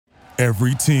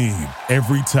Every team,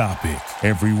 every topic,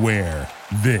 everywhere.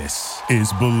 This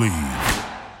is Believe.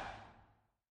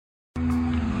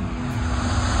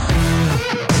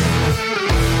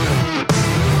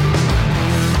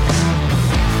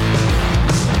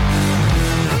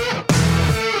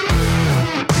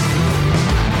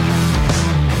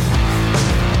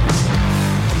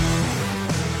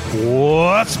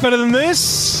 What's better than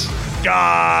this?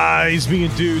 Guys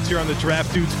being dudes here on the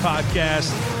Draft Dudes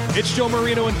podcast. It's Joe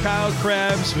Marino and Kyle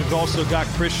Krabs. We've also got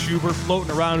Chris Schubert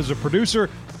floating around as a producer.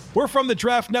 We're from the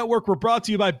Draft Network. We're brought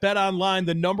to you by BetOnline,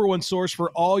 the number one source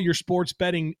for all your sports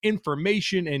betting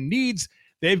information and needs.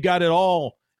 They've got it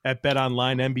all at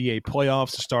BetOnline. NBA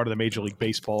playoffs, the start of the Major League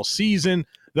Baseball season,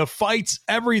 the fights,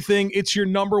 everything. It's your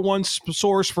number one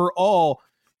source for all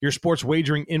your sports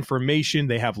wagering information.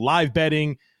 They have live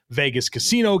betting, Vegas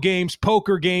casino games,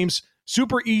 poker games.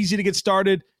 Super easy to get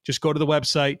started. Just go to the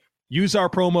website. Use our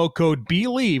promo code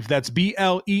BELIEVE. That's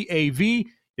BLEAV.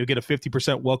 You'll get a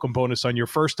 50% welcome bonus on your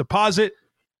first deposit.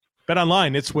 Bet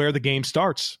online. It's where the game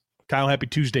starts. Kyle, happy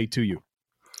Tuesday to you.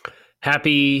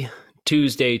 Happy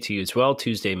Tuesday to you as well.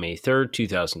 Tuesday, May 3rd,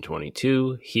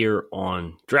 2022, here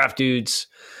on Draft Dudes.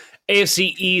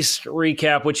 AFC East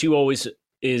recap, which you always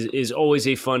is always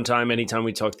a fun time anytime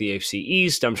we talk the AFC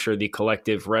East. I'm sure the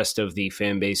collective rest of the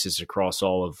fan bases across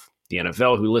all of the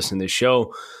NFL who listen to this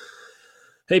show,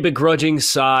 a begrudging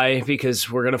sigh because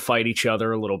we're going to fight each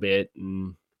other a little bit.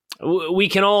 And we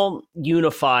can all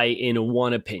unify in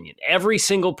one opinion. Every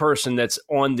single person that's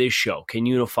on this show can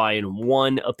unify in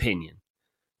one opinion.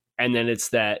 And then it's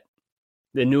that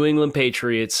the New England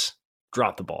Patriots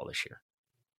dropped the ball this year.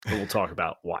 And we'll talk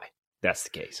about why that's the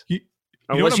case.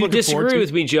 Unless you disagree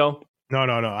with me, Joe. No.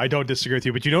 I don't disagree with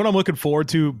you. But you know what I'm looking forward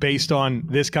to based on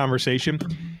this conversation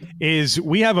is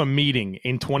we have a meeting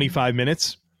in 25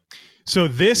 minutes. So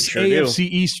this AFC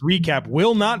East recap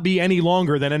will not be any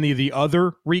longer than any of the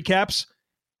other recaps.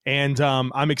 And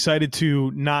I'm excited to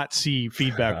not see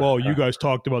feedback. Well, you guys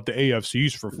talked about the AFC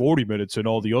East for 40 minutes and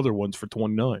all the other ones for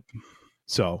 29.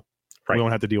 So we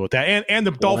don't have to deal with that. And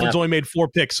the Dolphins only made 4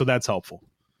 picks, so that's helpful.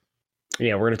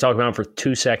 Yeah, we're going to talk about them for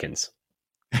 2 seconds.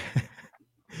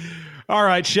 All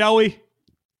right, shall we?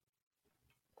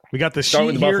 We got the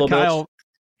sheet here, Kyle.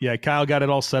 Yeah, Kyle got it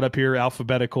all set up here,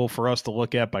 alphabetical for us to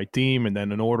look at by team, and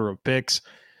then an order of picks.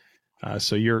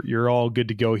 So you're all good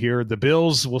to go here. The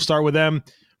Bills, we'll start with them.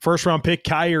 First round pick,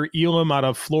 Kyer Elam out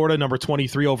of Florida, number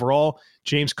 23 overall.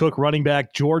 James Cook, running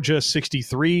back, Georgia,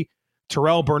 63.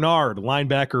 Terrell Bernard,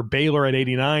 linebacker, Baylor at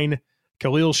 89.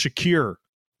 Khalil Shakir,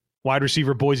 wide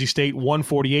receiver, Boise State,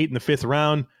 148 in the 5th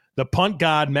round. The punt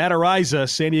god, Matt Araiza,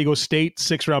 San Diego State,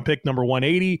 6th round pick, number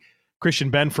 180. Christian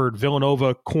Benford,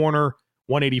 Villanova, corner,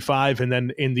 185. And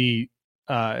then in the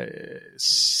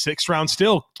 6th round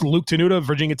still, Luke Tenuta,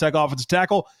 Virginia Tech offensive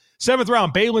tackle. 7th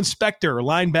round, Balin Spector,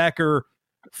 linebacker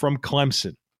from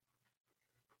Clemson.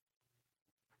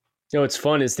 You know, what's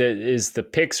fun is the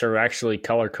picks are actually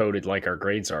color-coded like our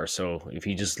grades are. So if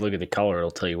you just look at the color,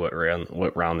 it'll tell you what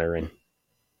round they're in.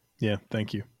 Yeah,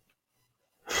 thank you.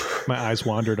 My eyes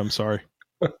wandered. I'm sorry.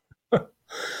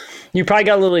 You probably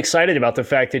got a little excited about the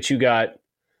fact that you got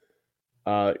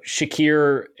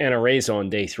Shakir and Araiza on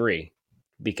day 3,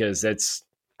 because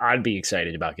I'd be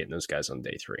excited about getting those guys on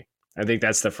day 3. I think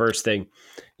that's the first thing.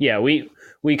 Yeah, we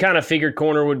kind of figured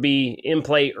corner would be in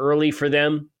play early for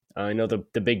them. I know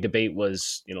the big debate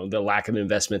was, the lack of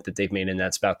investment that they've made in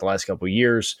that spot the last couple of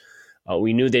years.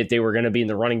 We knew that they were going to be in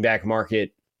the running back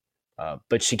market.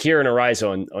 But Shakir and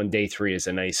Araiza on day 3 is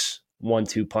a nice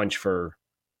 1-2 punch for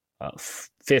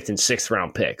 5th and 6th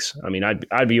round picks. I mean,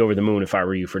 I'd be over the moon if I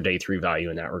were you for day 3 value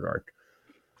in that regard.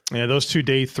 Yeah, those 2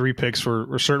 day 3 picks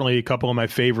were certainly a couple of my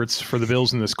favorites for the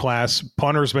Bills in this class.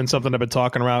 Punter's been something I've been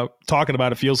talking about.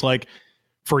 It feels like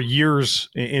for years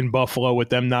in Buffalo, with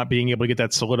them not being able to get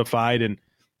that solidified. And,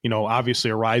 obviously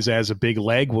Araiza has a big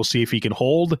leg. We'll see if he can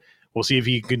hold. We'll see if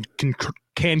he can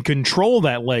control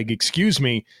that leg,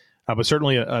 but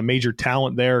certainly a major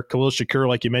talent there. Khalil Shakir,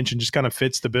 like you mentioned, just kind of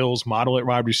fits the Bills' model at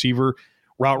wide receiver.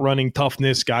 Route running,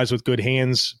 toughness, guys with good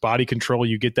hands, body control,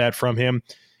 you get that from him.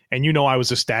 And I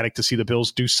was ecstatic to see the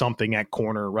Bills do something at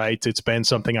corner, right? It's been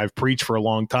something I've preached for a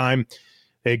long time.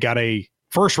 They got a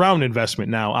first-round investment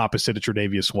now opposite of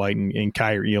Tre'Davious White and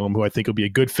Kyer Elam, who I think will be a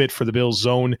good fit for the Bills'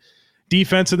 zone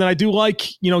defense. And then I do like,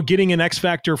 getting an X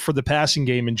factor for the passing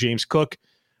game in James Cook.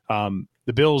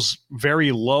 The Bills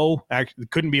very low,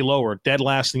 couldn't be lower, dead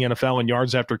last in the NFL in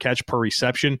yards after catch per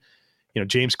reception.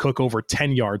 James Cook over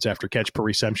 10 yards after catch per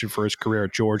reception for his career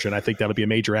at Georgia, and I think that'll be a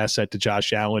major asset to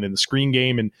Josh Allen in the screen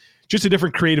game and just the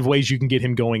different creative ways you can get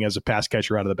him going as a pass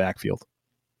catcher out of the backfield.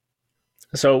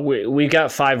 So we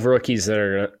got 5 rookies that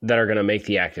are going to make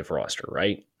the active roster,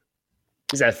 right?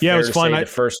 Is that fair to say the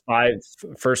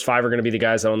first five are going to be the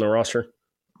guys on the roster?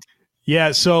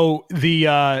 Yeah. So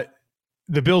the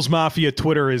Bills Mafia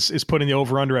Twitter is putting the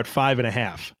over under at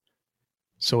 5.5.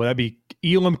 So that'd be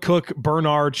Elam, Cook,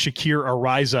 Bernard, Shakir,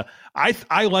 Ariza.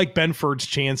 I like Benford's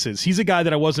chances. He's a guy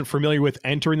that I wasn't familiar with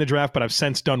entering the draft, but I've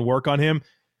since done work on him.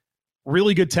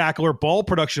 Really good tackler. Ball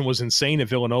production was insane at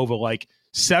Villanova. Like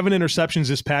 7 interceptions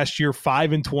this past year,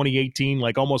 5 in 2018,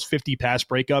 like almost 50 pass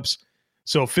breakups.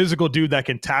 So a physical dude that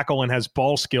can tackle and has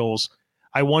ball skills.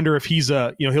 I wonder if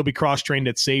he'll be cross-trained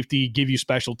at safety, give you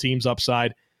special teams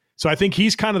upside. So I think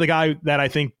he's kind of the guy that I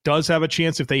think does have a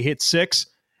chance if they hit 6.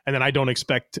 And then I don't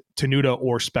expect Tenuta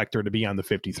or Spector to be on the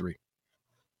 53.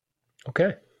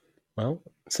 Okay. Well,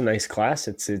 it's a nice class.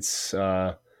 It's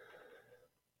a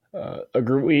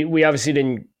group. We obviously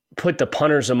didn't put the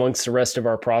punters amongst the rest of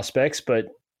our prospects, but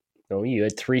you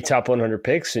had 3 top 100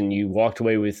 picks and you walked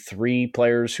away with 3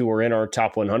 players who were in our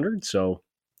top 100. So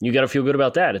you got to feel good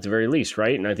about that at the very least,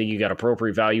 right? And I think you got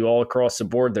appropriate value all across the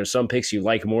board. There's some picks you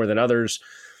like more than others,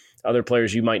 other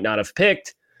players you might not have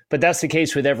picked. But that's the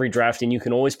case with every draft, and you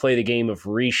can always play the game of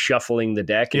reshuffling the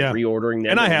deck and reordering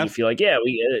them. And you feel like,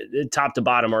 we top to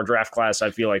bottom our draft class,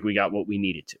 I feel like we got what we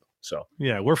needed to. So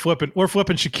yeah, we're flipping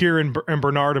Shakir and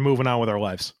Bernard and moving on with our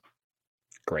lives.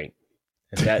 Great.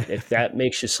 If that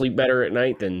makes you sleep better at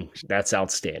night, then that's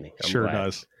outstanding. I'm sure glad.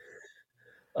 Does.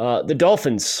 The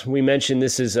Dolphins, we mentioned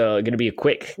this is going to be a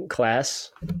quick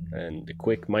class, and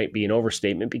quick might be an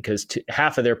overstatement because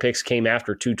half of their picks came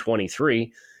after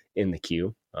 223 in the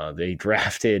queue. They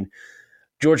drafted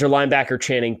Georgia linebacker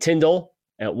Channing Tindall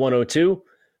at 102,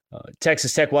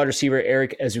 Texas Tech wide receiver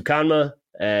Eric Ezukanma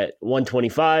at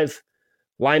 125,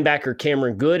 linebacker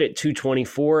Cameron Good at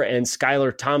 224, and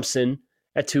Skylar Thompson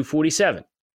at 247.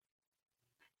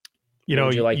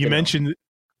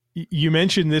 You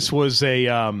mentioned this was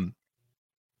a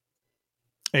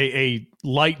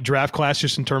light draft class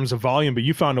just in terms of volume, but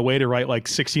you found a way to write like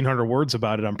 1,600 words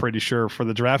about it, I'm pretty sure, for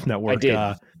the Draft Network.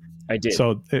 I did.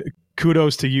 So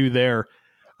kudos to you there.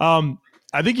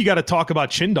 I think you got to talk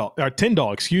about Tyndall,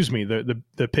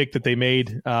 the pick that they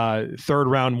made, 3rd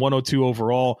round, 102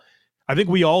 overall. I think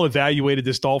we all evaluated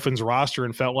this Dolphins roster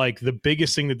and felt like the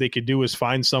biggest thing that they could do is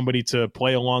find somebody to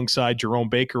play alongside Jerome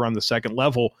Baker on the second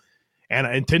level.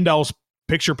 And Tyndall's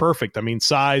picture perfect. I mean,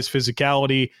 size,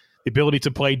 physicality, the ability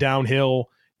to play downhill,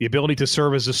 the ability to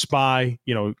serve as a spy,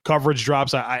 coverage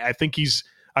drops. I think he's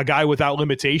a guy without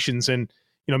limitations and,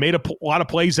 made a lot of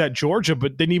plays at Georgia,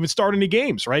 but didn't even start any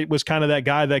games, right? Was kind of that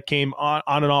guy that came on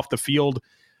and off the field.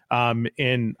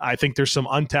 And I think there's some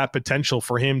untapped potential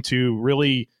for him to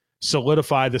really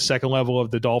solidify the second level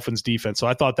of the Dolphins defense. So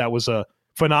I thought that was a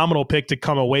phenomenal pick to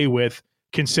come away with,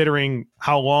 considering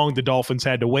how long the Dolphins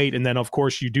had to wait. And then, of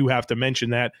course, you do have to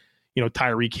mention that,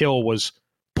 Tyreek Hill was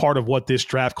part of what this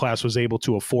draft class was able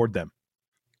to afford them.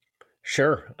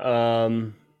 Sure.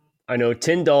 I know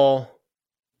Tyndall,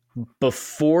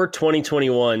 before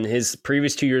 2021, his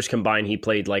previous 2 years combined, he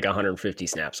played like 150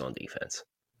 snaps on defense.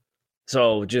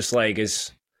 So just like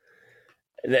as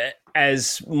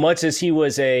much as he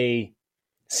was a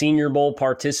Senior Bowl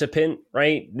participant,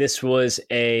 right? This was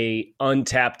a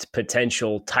untapped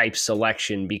potential type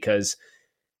selection because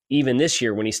even this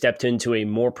year when he stepped into a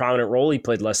more prominent role, he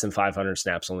played less than 500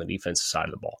 snaps on the defensive side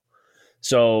of the ball.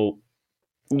 So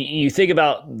you think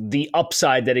about the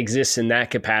upside that exists in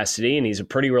that capacity, and he's a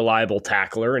pretty reliable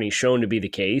tackler, and he's shown to be the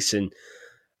case. And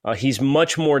he's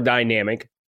much more dynamic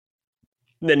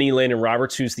than Elandon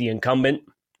Roberts, who's the incumbent.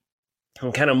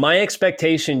 And kind of my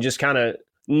expectation, just kind of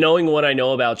knowing what I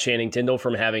know about Channing Tindall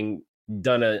from having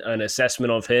done an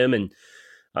assessment of him and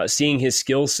seeing his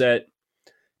skill set,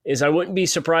 is I wouldn't be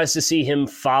surprised to see him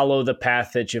follow the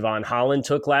path that Javon Holland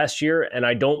took last year. And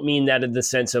I don't mean that in the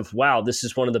sense of, wow, this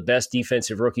is one of the best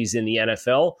defensive rookies in the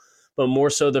NFL, but more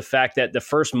so the fact that the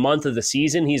first month of the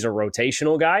season, he's a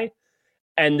rotational guy.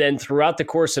 And then throughout the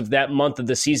course of that month of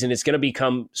the season, it's going to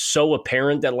become so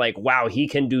apparent that like, wow, he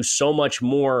can do so much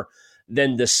more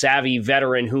than the savvy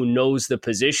veteran who knows the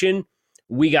position.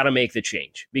 We got to make the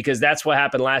change, because that's what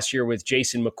happened last year with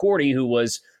Jason McCourty, who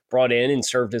was brought in and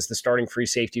served as the starting free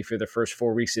safety for the first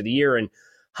 4 weeks of the year. And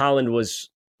Holland was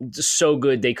so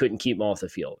good they couldn't keep him off the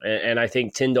field. And I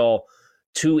think Tyndall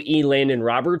to Elandon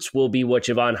Roberts will be what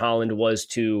Javon Holland was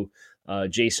to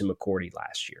Jason McCourty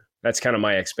last year. That's kind of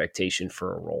my expectation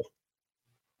for a role.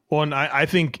 Well, and I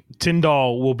think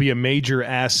Tyndall will be a major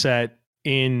asset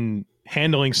in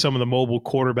handling some of the mobile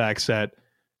quarterbacks that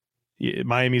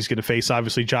Miami's going to face.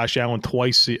 Obviously, Josh Allen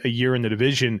twice a year in the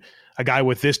division. A guy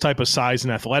with this type of size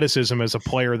and athleticism as a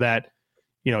player that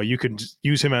you could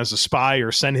use him as a spy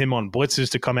or send him on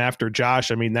blitzes to come after Josh.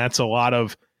 I mean, that's a lot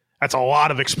of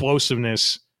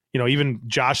explosiveness. Even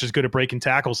Josh is good at breaking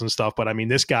tackles and stuff, but I mean,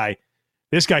 this guy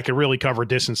can really cover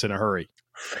distance in a hurry.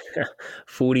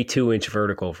 42-inch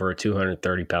vertical for a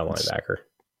 230-pound linebacker.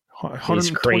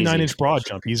 129-inch broad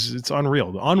jump. It's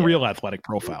unreal. The unreal athletic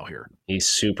profile here. He's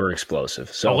super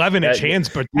explosive. So 11-inch hands,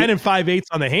 but 10 5/8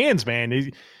 on the hands, man. He's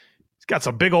got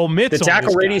some big old mitts. The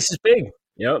tackle radius is big.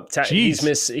 Yep. He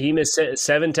missed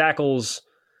 7 tackles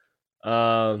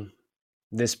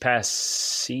this past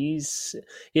season.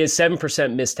 He has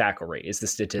 7% missed tackle rate is the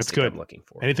statistic I'm looking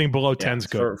for. Anything below 10 is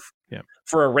good.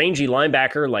 For a rangy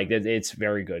linebacker, it's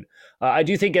very good. I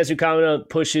do think Ezukanma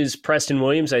pushes Preston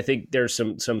Williams. I think there's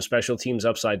some special teams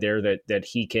upside there that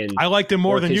he can. I liked him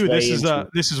more than you.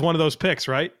 This is one of those picks,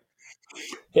 right?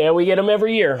 Yeah, we get him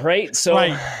every year, right? So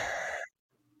right.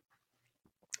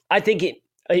 I think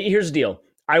here's the deal.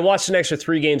 I watched an extra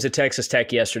 3 games at Texas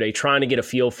Tech yesterday, trying to get a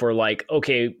feel for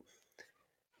okay,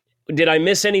 did I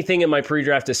miss anything in my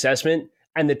pre-draft assessment?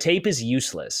 And the tape is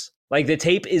useless. The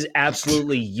tape is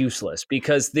absolutely useless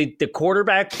because the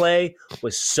quarterback play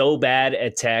was so bad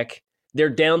at Tech. They're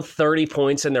down 30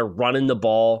 points and they're running the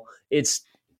ball.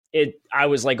 I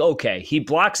was like, okay, he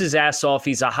blocks his ass off.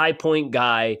 He's a high point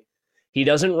guy. He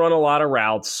doesn't run a lot of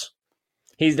routes.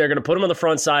 They're going to put him on the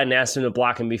front side and ask him to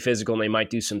block and be physical, and they might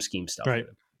do some scheme stuff. Right.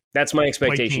 That's my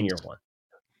expectation year one.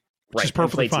 Which is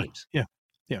perfectly fine. Teams. Yeah.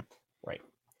 Right.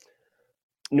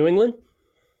 New England?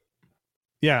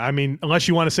 Yeah, I mean, unless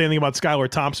you want to say anything about Skylar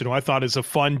Thompson, who I thought is a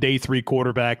fun day 3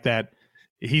 quarterback that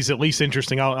he's at least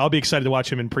interesting. I'll be excited to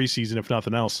watch him in preseason, if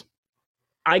nothing else.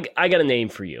 I got a name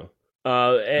for you.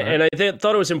 And I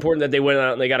thought it was important that they went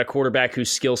out and they got a quarterback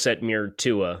whose skill set mirrored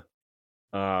Tua.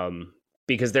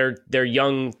 Because their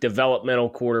young developmental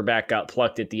quarterback got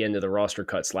plucked at the end of the roster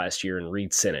cuts last year and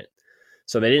Reed Sinnett.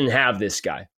 So they didn't have this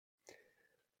guy.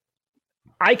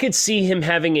 I could see him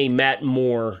having a Matt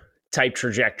Moore type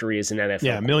trajectory as an NFL.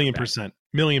 Yeah, million percent.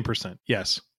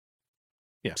 Yes.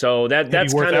 Yeah. So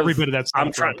that's worth kind every bit of that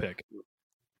I'm trying to pick.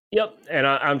 Yep. And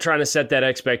I'm trying to set that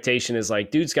expectation as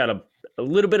dude's got a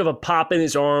little bit of a pop in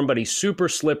his arm, but he's super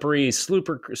slippery. He's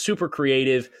super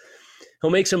creative.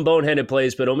 He'll make some boneheaded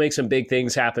plays, but he'll make some big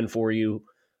things happen for you.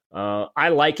 I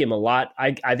like him a lot.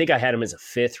 I think I had him as a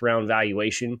 5th round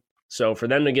valuation. So for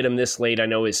them to get him this late, I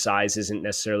know his size isn't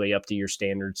necessarily up to your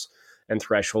standards and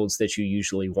thresholds that you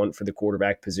usually want for the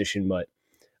quarterback position, but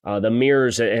the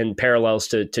mirrors and parallels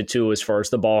to Tua as far as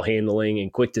the ball handling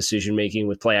and quick decision making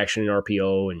with play action and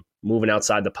RPO and moving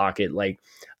outside the pocket,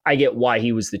 I get why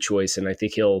he was the choice, and I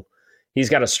think he's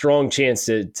got a strong chance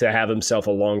to have himself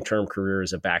a long-term career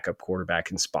as a backup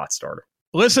quarterback and spot starter.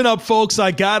 Listen up, folks.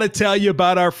 I got to tell you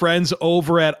about our friends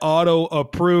over at Auto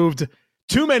Approved.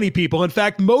 Too many people, in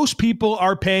fact, most people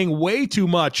are paying way too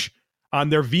much on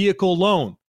their vehicle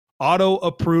loan. Auto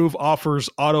Approve offers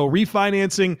auto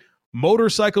refinancing,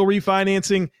 motorcycle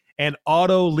refinancing, and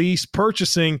auto lease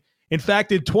purchasing. In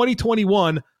fact, in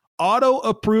 2021, Auto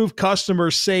Approve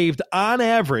customers saved on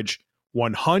average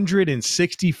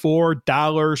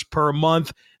 $164 per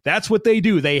month. That's what they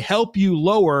do. They help you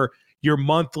lower your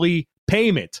monthly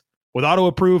payment. With Auto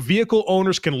Approve, vehicle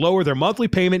owners can lower their monthly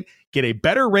payment, get a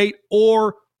better rate,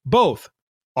 or both.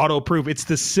 Auto Approve, it's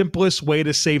the simplest way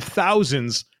to save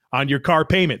thousands on your car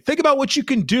payment. Think about what you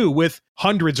can do with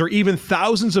hundreds or even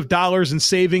thousands of dollars in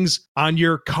savings on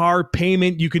your car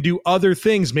payment. You can do other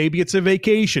things. Maybe it's a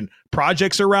vacation,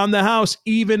 projects around the house,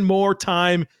 even more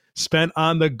time spent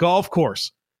on the golf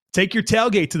course. Take your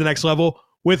tailgate to the next level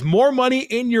with more money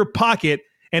in your pocket.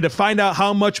 And to find out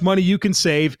how much money you can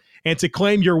save and to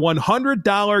claim your $100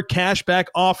 cashback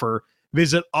offer,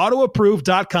 visit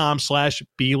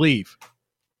autoapprove.com/believe.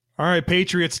 All right,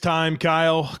 Patriots time,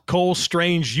 Kyle. Cole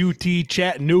Strange, UT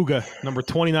Chattanooga, number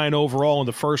 29 overall in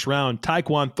the first round.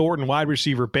 Tyquan Thornton, wide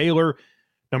receiver, Baylor,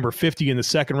 number 50 in the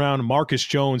second round. Marcus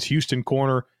Jones, Houston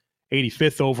corner,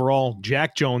 85th overall.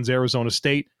 Jack Jones, Arizona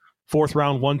State, fourth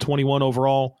round, 121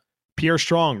 overall. Pierre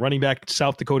Strong, running back,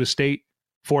 South Dakota State,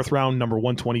 fourth round, number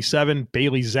 127.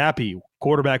 Bailey Zappi,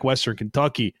 quarterback, Western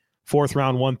Kentucky, fourth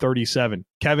round, 137.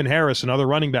 Kevin Harris, another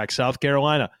running back, South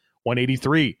Carolina,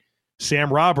 183.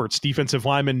 Sam Roberts, defensive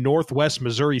lineman, Northwest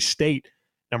Missouri State,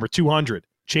 number 200.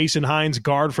 Chasen Hines,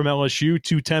 guard from LSU,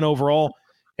 210 overall.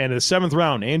 And in the seventh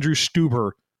round, Andrew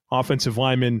Stuber, offensive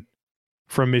lineman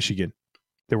from Michigan.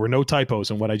 There were no typos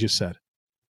in what I just said.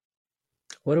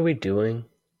 What are we doing?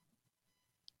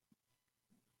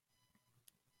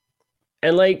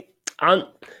 And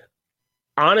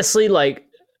honestly,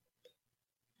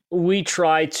 we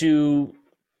try to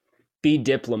be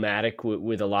diplomatic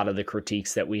with a lot of the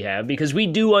critiques that we have, because we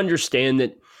do understand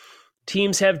that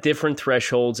teams have different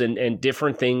thresholds and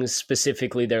different things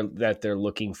specifically that they're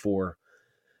looking for.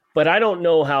 But I don't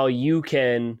know how you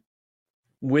can,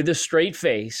 with a straight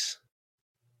face,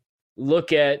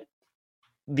 look at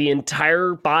the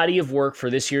entire body of work for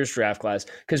this year's draft class,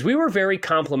 because we were very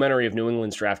complimentary of New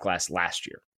England's draft class last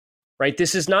year, right?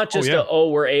 This is not just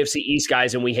we're AFC East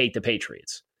guys and we hate the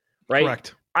Patriots, right?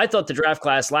 Correct. I thought the draft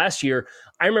class last year,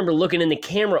 I remember looking in the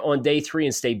camera on day 3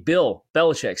 and say, Bill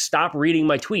Belichick, stop reading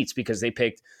my tweets, because they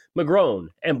picked McGrone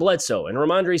and Bledsoe and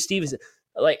Ramondre Stevenson.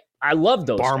 Like, I loved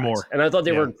those guys, and I thought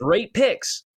they were great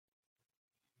picks.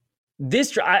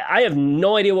 I have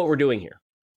no idea what we're doing here.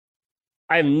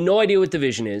 I have no idea what the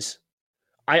vision is.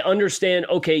 I understand,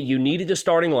 okay, you needed a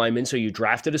starting lineman, so you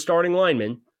drafted a starting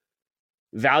lineman.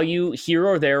 Value here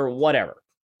or there, whatever.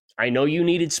 I know you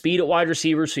needed speed at wide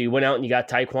receiver, so you went out and you got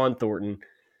Tyquan Thornton.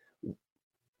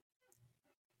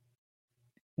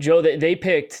 Joe, they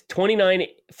picked 29,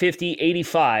 50,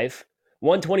 85,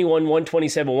 121,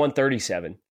 127,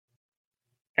 137.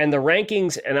 And the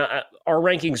rankings, and our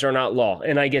rankings are not law,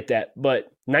 and I get that,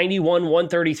 but 91,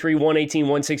 133, 118,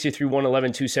 163,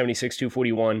 111, 276,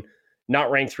 241, not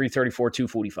ranked 334,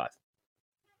 245.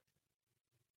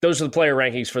 Those are the player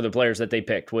rankings for the players that they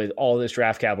picked with all this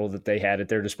draft capital that they had at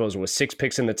their disposal, with 6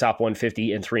 picks in the top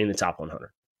 150 and 3 in the top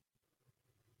 100.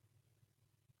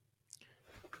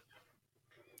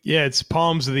 Yeah, it's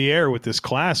palms of the air with this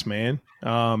class, man.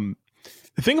 The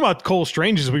thing about Cole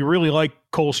Strange is we really like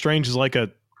Cole Strange as like a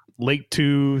late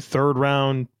 2, third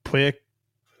round pick,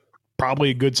 probably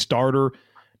a good starter.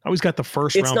 Always got the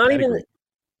first round pedigree.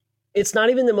 It's not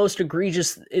even the most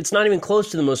egregious. It's not even close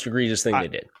to the most egregious thing they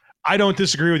did. I don't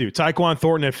disagree with you. Tyquan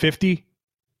Thornton at 50,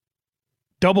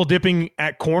 double dipping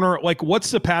at corner. Like,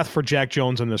 what's the path for Jack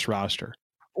Jones on this roster?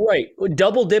 Right.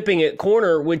 Double dipping at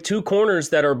corner with 2 corners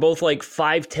that are both like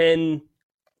 5'10",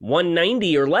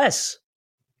 190 or less.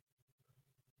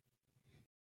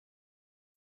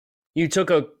 You took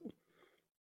a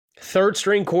third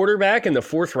string quarterback in the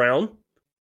 4th round.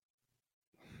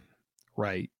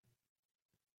 Right.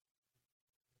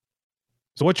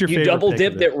 So what's your favorite? You double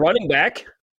dipped at running back.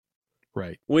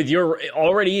 Right. With your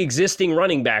already existing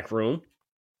running back room.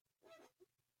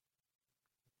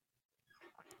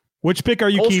 Which pick are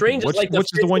you keeping?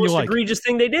 What's the one you like? Egregious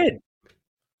thing they did.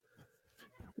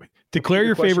 Declare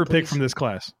your favorite pick from this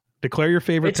class. Declare your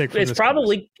favorite pick from this class.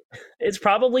 It's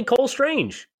probably Cole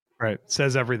Strange. Right.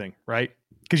 Says everything, right?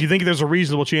 Because you think there's a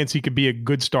reasonable chance he could be a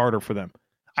good starter for them.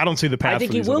 I don't see the path. I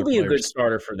think he will be a good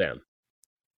starter for them.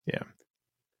 Yeah.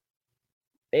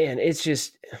 Man, it's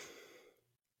just...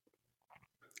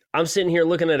 I'm sitting here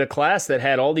looking at a class that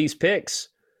had all these picks,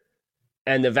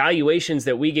 and the valuations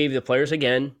that we gave the players,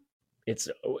 again,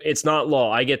 it's not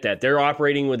law. I get that. They're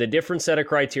operating with a different set of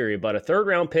criteria, but a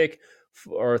third-round pick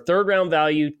or a third-round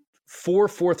value, 4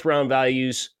 fourth-round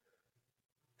values,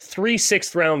 3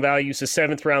 sixth-round values, a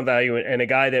 7th-round value, and a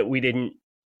guy that we didn't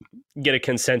get a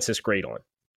consensus grade on.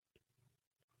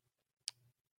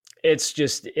 It's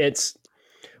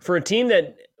for a team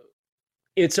that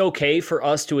it's okay for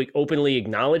us to openly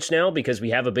acknowledge now, because we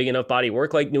have a big enough body of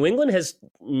work. Like, New England has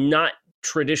not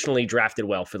traditionally drafted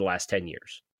well for the last 10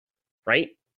 years, right?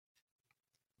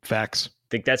 Facts. I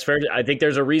think that's fair. I think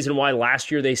there's a reason why last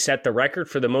year they set the record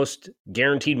for the most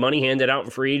guaranteed money handed out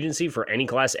in free agency for any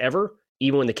class ever,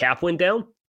 even when the cap went down,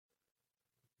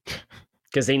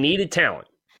 because they needed talent.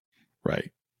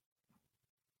 Right.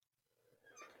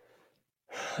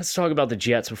 Let's talk about the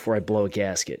Jets before I blow a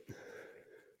gasket.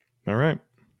 All right.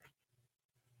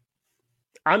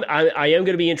 I am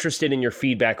going to be interested in your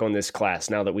feedback on this class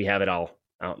now that we have it all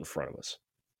out in front of us.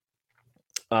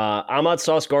 Ahmad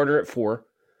Sauce Gardner at 4,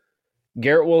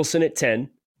 Garrett Wilson at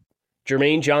 10,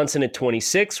 Jermaine Johnson at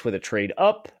 26 with a trade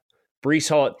up, Breece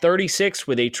Hall at 36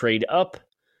 with a trade up,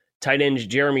 tight end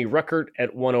Jeremy Ruckert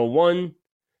at 101,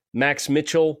 Max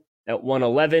Mitchell at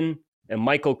 111, and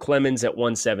Michael Clemens at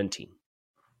 117.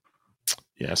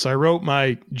 Yes, I wrote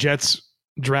my Jets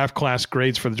draft class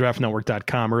grades for the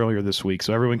draftnetwork.com earlier this week,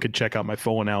 so everyone could check out my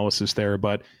full analysis there.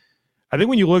 But I think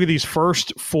when you look at these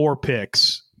first 4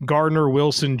 picks, Gardner,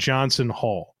 Wilson, Johnson,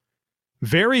 Hall,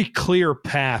 very clear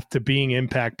path to being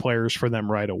impact players for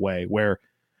them right away, where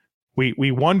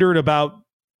we wondered about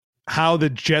how the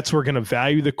Jets were going to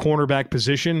value the cornerback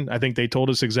position. I think they told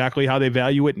us exactly how they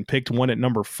value it and picked one at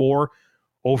number 4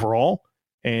 overall.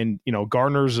 And,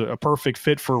 Gardner's a perfect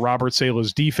fit for Robert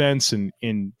Saleh's defense, and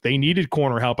they needed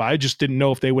corner help. I just didn't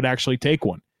know if they would actually take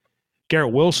one.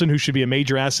 Garrett Wilson, who should be a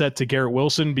major asset to Garrett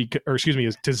Wilson,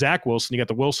 to Zach Wilson. You got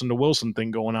the Wilson to Wilson thing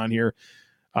going on here,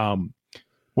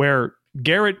 where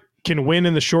Garrett can win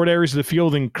in the short areas of the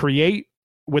field and create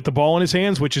with the ball in his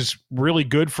hands, which is really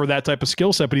good for that type of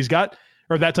skill set. But he's got,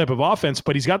 or that type of offense,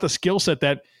 but he's got the skill set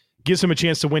that gives him a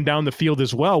chance to win down the field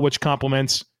as well, which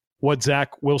complements what Zach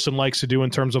Wilson likes to do in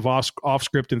terms of off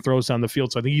script and throws down the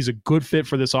field. So I think he's a good fit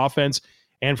for this offense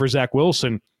and for Zach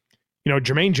Wilson. You know,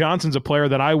 Jermaine Johnson's a player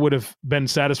that I would have been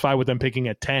satisfied with them picking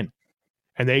at 10,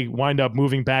 and they wind up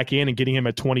moving back in and getting him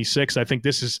at 26. I think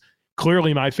this is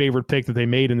clearly my favorite pick that they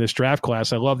made in this draft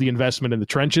class. I love the investment in the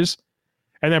trenches.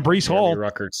 And then Breece Hall.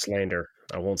 Ruckert slander.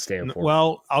 I won't stand for.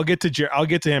 Well, I'll get to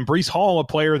him. Breece Hall, a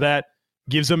player that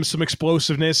gives them some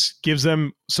explosiveness, gives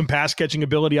them some pass catching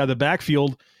ability out of the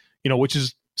backfield, you know, which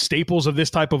is staples of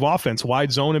this type of offense,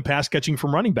 wide zone and pass catching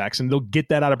from running backs. And they'll get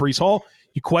that out of Breece Hall.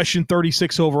 You question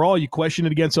 36 overall, you question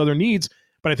it against other needs,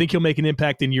 but I think he'll make an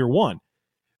impact in year one.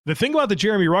 The thing about the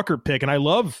Jeremy Ruckert pick, and I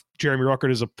love Jeremy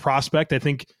Ruckert as a prospect, I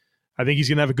think he's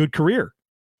going to have a good career.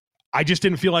 I just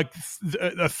didn't feel like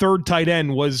a third tight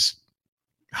end was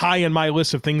high in my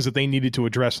list of things that they needed to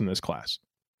address in this class,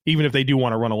 even if they do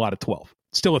want to run a lot of 12.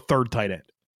 Still a third tight end,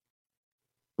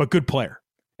 but good player.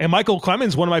 And Michael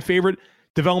Clemens, one of my favorite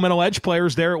developmental edge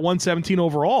players there at 117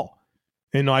 overall.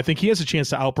 And I think he has a chance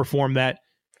to outperform that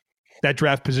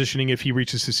draft positioning if he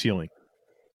reaches his ceiling.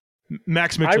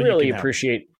 Max Mitchell.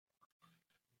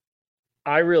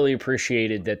 I really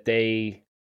appreciated that they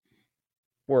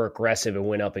were aggressive and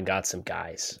went up and got some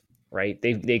guys, right?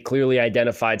 They clearly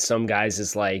identified some guys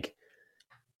as like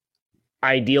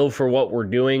ideal for what we're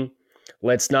doing.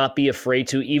 Let's not be afraid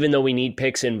to, even though we need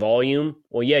picks in volume.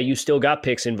 Well, yeah, you still got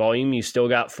picks in volume. You still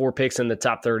got 4 picks in the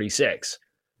top 36,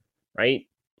 right?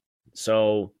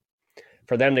 So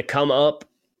for them to come up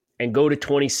and go to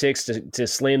 26 to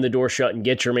slam the door shut and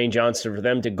get Jermaine Johnson, for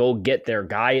them to go get their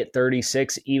guy at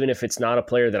 36, even if it's not a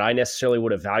player that I necessarily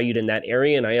would have valued in that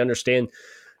area. And I understand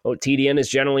TDN is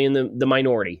generally in the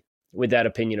minority with that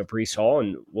opinion of Breece Hall,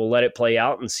 and we'll let it play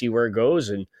out and see where it goes.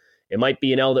 And it might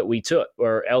be an L that we took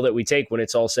or L that we take when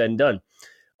it's all said and done.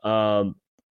 And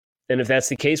if that's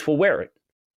the case, we'll wear it.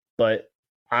 But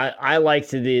I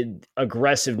liked the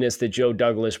aggressiveness that Joe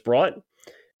Douglas brought,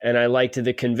 and I liked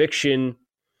the conviction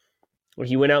where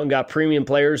he went out and got premium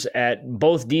players at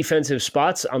both defensive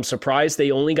spots. I'm surprised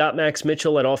they only got Max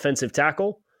Mitchell at offensive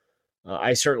tackle.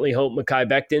 I certainly hope Mekhi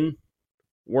Becton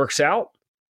works out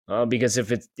because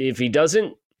if he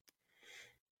doesn't,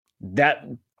 that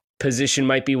position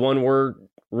might be one we're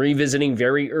revisiting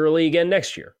very early again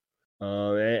next year.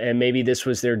 And maybe this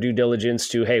was their due diligence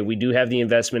to, hey, we do have the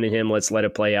investment in him. Let's let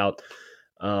it play out.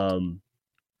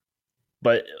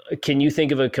 But can you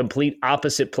think of a complete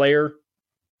opposite player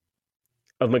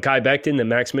of Mekhi Becton than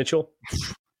Max Mitchell?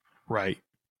 Right.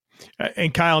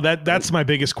 And Kyle, that's my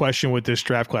biggest question with this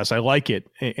draft class. I like it,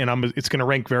 and it's going to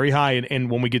rank very high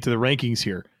and when we get to the rankings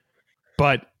here.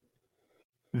 But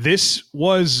this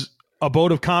was a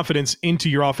vote of confidence into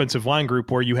your offensive line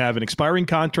group where you have an expiring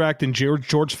contract in George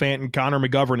Fant and Connor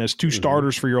McGovern as two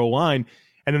starters for your O-line,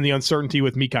 and then the uncertainty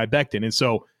with Mekhi Becton. And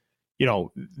so, you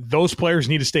know, those players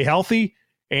need to stay healthy,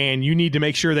 and you need to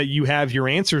make sure that you have your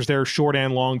answers there short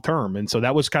and long term. And so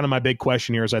that was kind of my big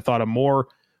question here, is I thought more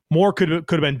could have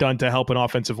been done to help an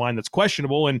offensive line that's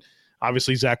questionable. And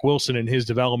obviously Zach Wilson and his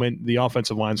development, the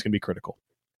offensive line is going to be critical.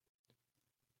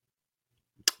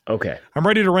 Okay. I'm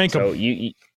ready to rank them.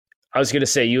 I was going to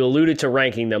say, you alluded to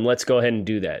ranking them. Let's go ahead and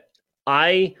do that.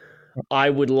 I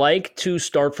would like to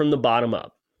start from the bottom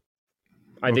up.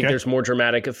 I think there's more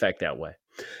dramatic effect that way.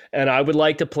 And I would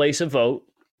like to place a vote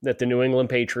that the New England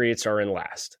Patriots are in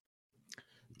last.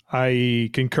 I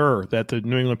concur that the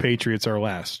New England Patriots are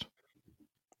last.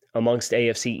 Amongst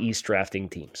AFC East drafting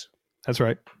teams. That's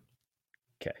right.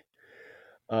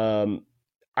 Okay.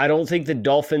 I don't think the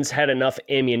Dolphins had enough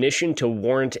ammunition to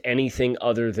warrant anything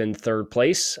other than third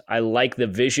place. I like the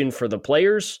vision for the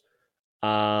players.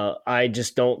 I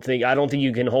don't think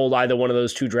you can hold either one of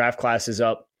those two draft classes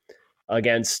up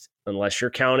against, unless you're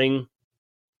counting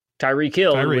Tyreek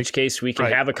Hill, in which case we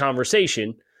can have a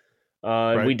conversation.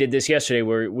 We did this yesterday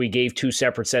where we gave two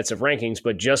separate sets of rankings,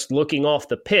 but just looking off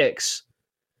the picks,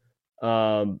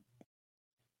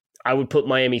 I would put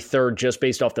Miami third just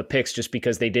based off the picks, just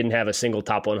because they didn't have a single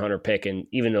top 100 pick, and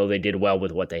even though they did well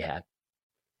with what they had.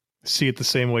 See it the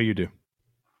same way you do.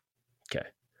 Okay.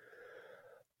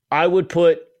 I would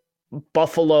put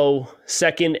Buffalo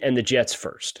second and the Jets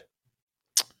first.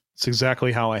 It's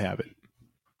exactly how I have it.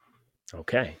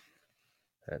 Okay.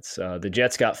 That's the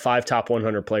Jets got 5 top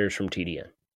 100 players from TDN.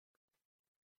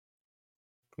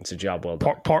 It's a job well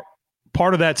done.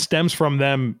 Part of that stems from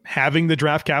them having the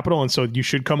draft capital, and so you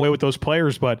should come away with those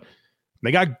players. But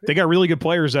they got really good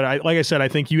players that like I said, I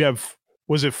think you have.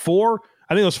 Was it 4?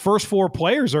 I think those first 4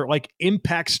 players are like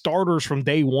impact starters from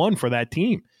day one for that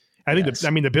team. I think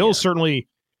the Bills certainly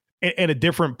in a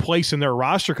different place in their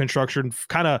roster construction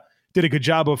kind of did a good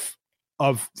job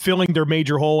of filling their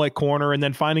major hole at corner and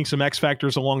then finding some X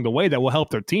factors along the way that will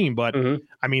help their team. But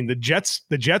I mean, the Jets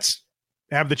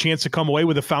have the chance to come away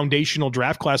with a foundational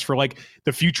draft class for like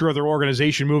the future of their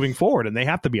organization moving forward, and they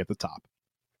have to be at the top.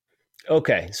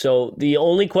 Okay, so the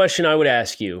only question I would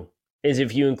ask you is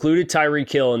if you included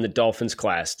Tyreek Hill in the Dolphins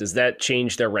class, does that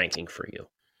change their ranking for you?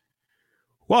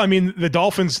 Well, I mean,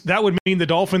 that would mean the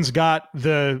Dolphins got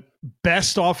the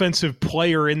best offensive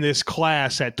player in this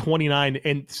class at 29.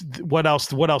 And what else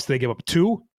did they give up?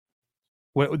 2?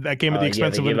 That came at the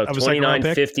expense of a second round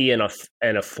pick? 50 and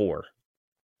a 4.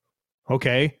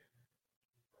 Okay.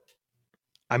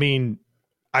 I mean,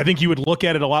 I think you would look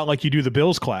at it a lot like you do the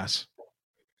Bills class,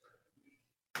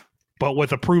 but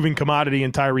with a proven commodity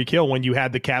in Tyreek Hill when you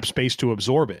had the cap space to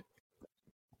absorb it.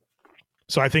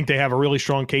 So I think they have a really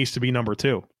strong case to be number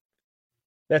 2.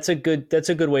 That's a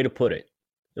good way to put it.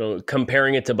 You know,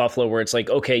 comparing it to Buffalo, where it's like,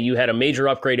 okay, you had a major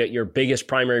upgrade at your biggest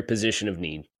primary position of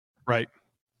need. Right.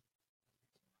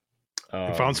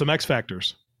 And found some X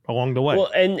factors along the way.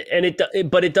 Well,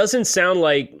 but it doesn't sound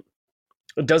like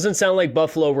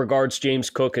Buffalo regards James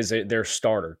Cook as their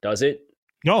starter, does it?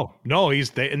 No,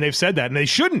 and they've said that, and they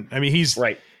shouldn't. I mean, he's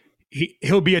right.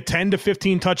 He'll be a 10 to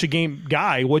 15 touch a game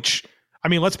guy, which, I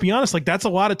mean, let's be honest, like that's a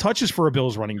lot of touches for a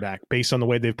Bills running back based on the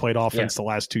way they've played offense the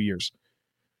last 2 years.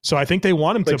 So I think they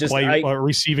want him to play a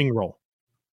receiving role.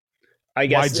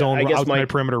 Wide zone, outside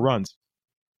perimeter runs.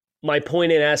 My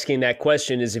point in asking that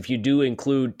question is if you do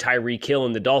include Tyreek Hill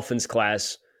in the Dolphins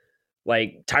class,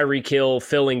 like Tyreek Hill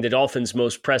filling the Dolphins'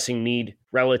 most pressing need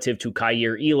relative to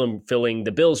Kaiir Elam filling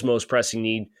the Bills' most pressing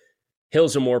need,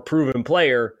 Hill's a more proven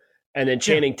player, and then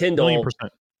Channing Tindall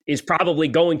is probably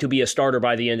going to be a starter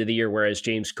by the end of the year, whereas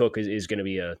James Cook is going to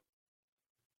be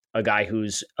a guy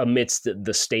who's amidst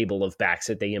the stable of backs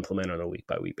that they implement on a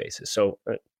week-by-week basis. So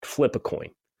flip a coin.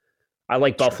 I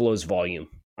like Buffalo's volume.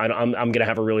 I'm going to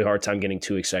have a really hard time getting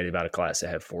too excited about a class that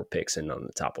had 4 picks and on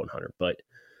the top 100. But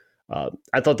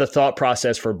I thought the thought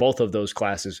process for both of those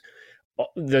classes,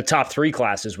 the top 3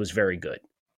 classes, was very good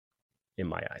in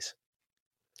my eyes.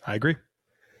 I agree.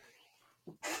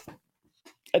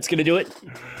 That's going to do it.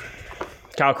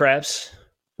 Kyle Krabs,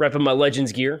 repping my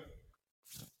Legends gear.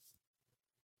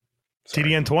 Sorry.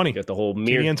 TDN20. Got the whole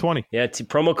mirror. TDN20. Yeah,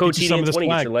 promo code TDN20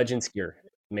 gets your Legends gear.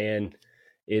 Man,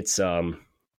 it's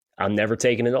I'm never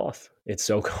taking it off. It's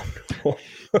so comfortable.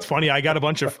 It's funny. I got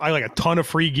a ton of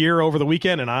free gear over the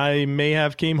weekend, and I may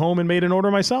have came home and made an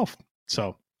order myself.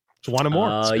 So it's one and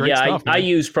more. It's great stuff, I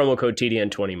use promo code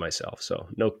TDN20 myself. So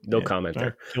no comment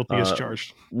there. Guilty as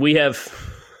charged. We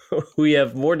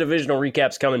have more divisional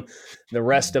recaps coming the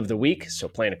rest of the week. So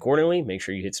plan accordingly. Make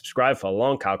sure you hit subscribe, follow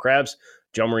along. Kyle Krabs,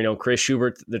 Joe Marino, Chris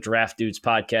Schubert, the Draft Dudes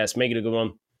podcast. Make it a good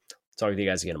one. Talk to you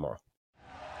guys again tomorrow.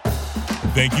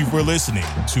 Thank you for listening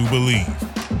to Believe.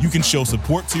 You can show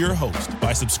support to your host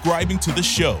by subscribing to the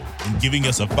show and giving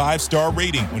us a 5-star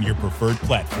rating on your preferred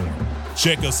platform.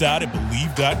 Check us out at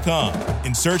Believe.com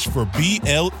and search for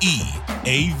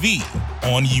BLEAV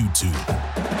on YouTube.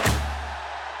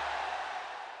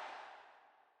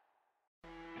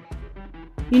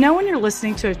 You know when you're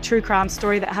listening to a true crime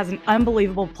story that has an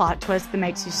unbelievable plot twist that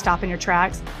makes you stop in your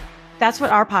tracks? That's what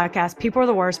our podcast, People Are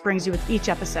the Worst, brings you with each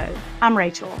episode. I'm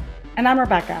Rachel. And I'm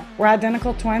Rebecca. We're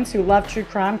identical twins who love true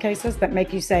crime cases that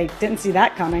make you say, didn't see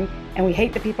that coming, and we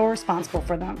hate the people responsible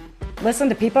for them. Listen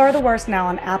to People Are the Worst now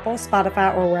on Apple,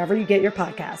 Spotify, or wherever you get your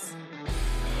podcasts.